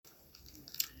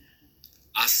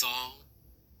saw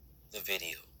the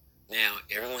video. Now,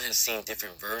 everyone has seen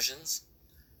different versions,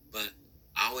 but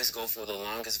I always go for the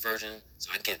longest version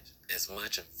so I get as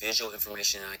much visual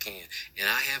information as I can. And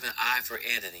I have an eye for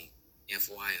editing,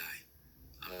 FYI.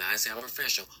 I'm not saying I'm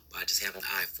professional, but I just have an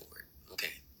eye for it.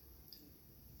 Okay.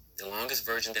 The longest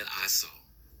version that I saw,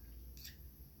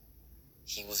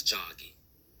 he was jogging.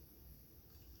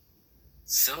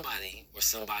 Somebody or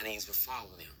somebodies were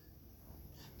following him.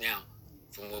 Now,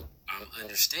 from what I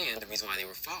understand, the reason why they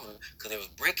were following him, because there was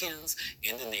break-ins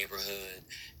in the neighborhood,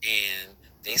 and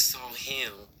they saw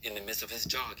him in the midst of his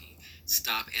jogging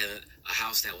stop at a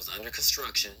house that was under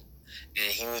construction,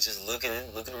 and he was just looking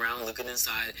around, looking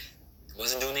inside,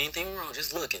 wasn't doing anything wrong,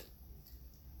 just looking.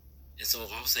 And so all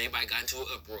of a sudden, everybody got into an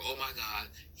uproar. Oh my God,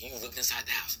 he was looking inside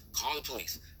the house. Call the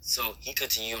police. So he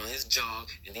continued on his jog,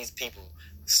 and these people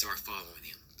start following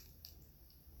him.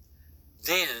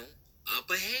 Then, up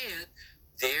ahead,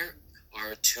 there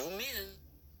are two men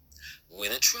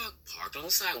with a truck parked on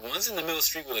the side. One's in the middle of the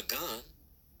street with a gun.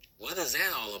 What is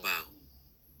that all about?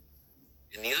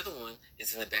 And the other one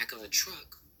is in the back of the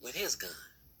truck with his gun.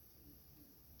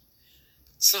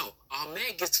 So,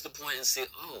 Ahmaud gets to the point and says,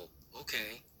 oh,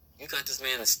 okay, you got this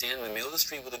man standing in the middle of the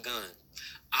street with a gun.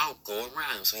 I'll go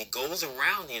around him. So he goes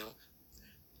around him,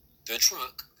 the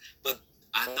truck, but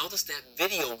I noticed that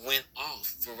video went off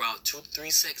for about 2 to 3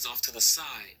 seconds off to the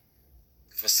side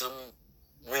for some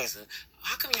reason.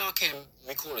 How come y'all can't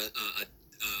record a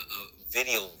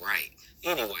video right?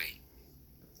 Anyway,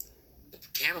 the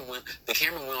camera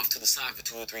went off to the side for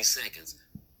 2 or 3 seconds.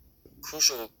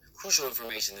 Crucial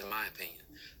information in my opinion.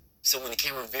 So when the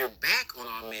camera veered back on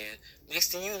Ahmaud,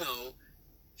 next thing you know,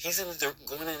 he's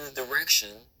going in the direction.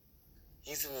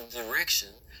 He's in the direction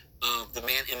of the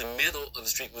man in the middle of the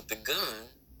street with the gun,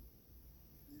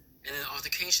 and an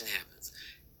altercation happens.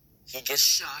 He gets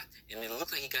shot, and it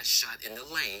looked like he got shot in the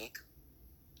leg,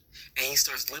 and he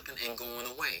starts limping and going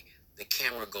away. The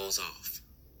camera goes off.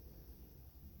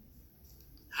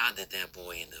 How did that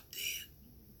boy end up dead?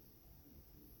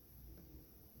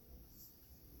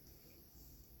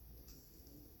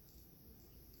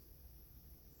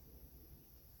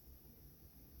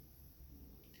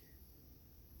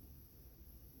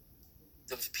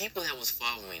 The people that was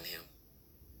following him,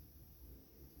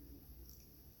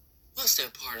 what's their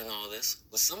part in all this?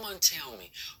 Will someone tell me?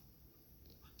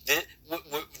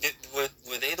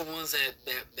 Were they the ones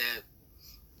that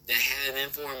had an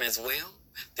inform as well?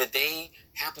 Did they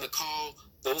happen to call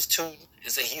those two and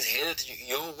say he's headed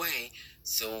your way,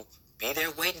 so be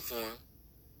there waiting for him?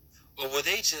 Or were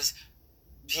they just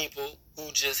people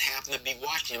who just happen to be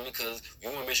watching him because you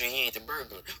want to make sure he ain't the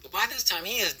burglar? But by this time,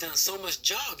 he has done so much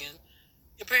jogging,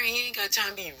 apparently he ain't got time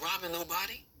to be robbing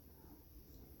nobody.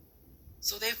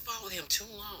 So they followed him too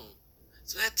long.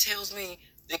 So that tells me,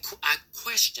 I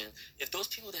question if those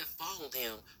people that followed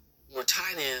him were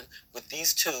tied in with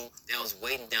these two that was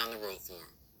waiting down the road for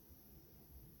him.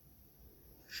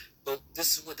 But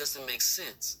this is what doesn't make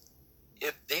sense.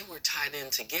 If they were tied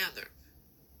in together,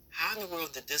 how in the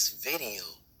world did this video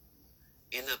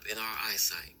end up in our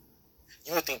eyesight?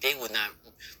 You would think they would not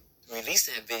release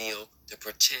that video to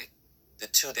protect the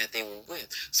two that they were with.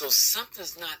 So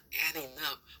something's not adding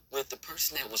up with the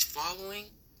person that was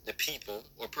following, the people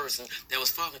or person that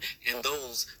was following, and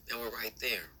those that were right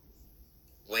there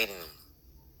waiting on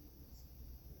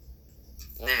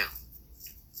them. Now,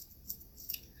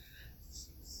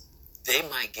 they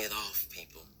might get off,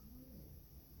 people.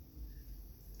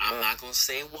 I'm not going to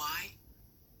say why,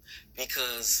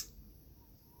 because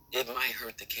it might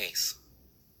hurt the case.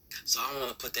 So I don't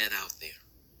want to put that out there.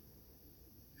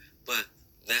 But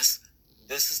this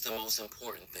is the most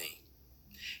important thing.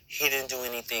 He didn't do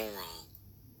anything wrong.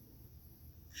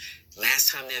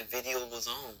 Last time that video was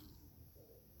on,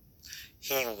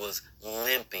 he was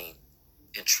limping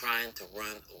and trying to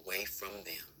run away from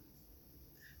them.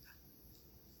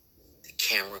 The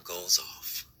camera goes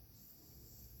off.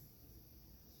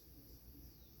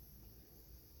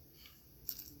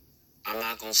 I'm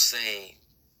not going to say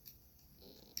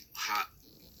how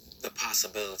the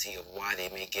possibility of why they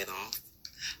may get off.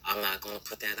 I'm not going to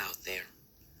put that out there.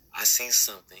 I see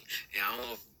something, and I don't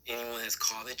know if anyone has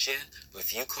caught it yet, but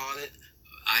if you caught it,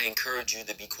 I encourage you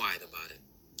to be quiet about it.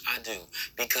 I do,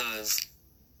 because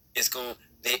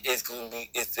they're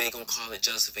going to call it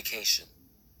justification.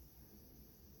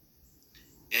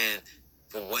 And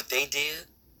for what they did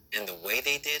and the way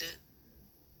they did it,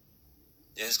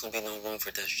 there's going to be no room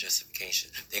for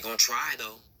justification. They're going to try,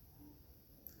 though.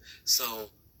 So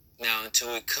now,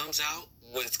 until it comes out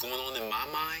what's going on in my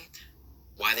mind,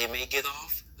 why they may get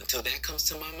off, until that comes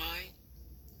to my mind,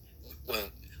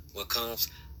 what comes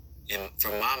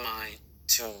from my mind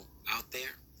to out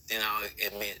there, then I'll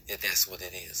admit that that's what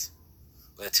it is.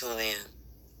 But until then,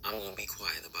 I'm going to be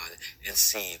quiet about it and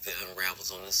see if it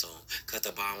unravels on its own. Because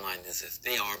the bottom line is, if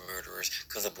they are murderers,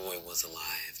 because the boy was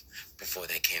alive before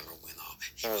that camera went off.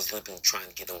 He was limping, trying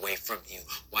to get away from you.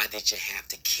 Why did you have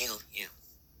to kill him?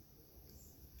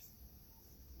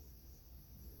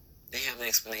 They have an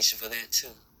explanation for that too.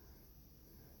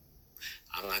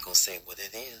 I'm not going to say what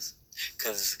it is,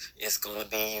 because it's going to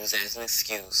be used as an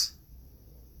excuse.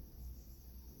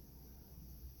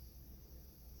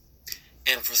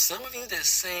 And for some of you that's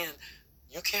saying,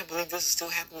 you can't believe this is still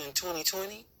happening in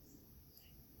 2020,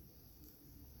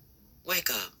 wake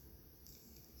up.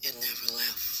 It never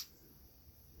left.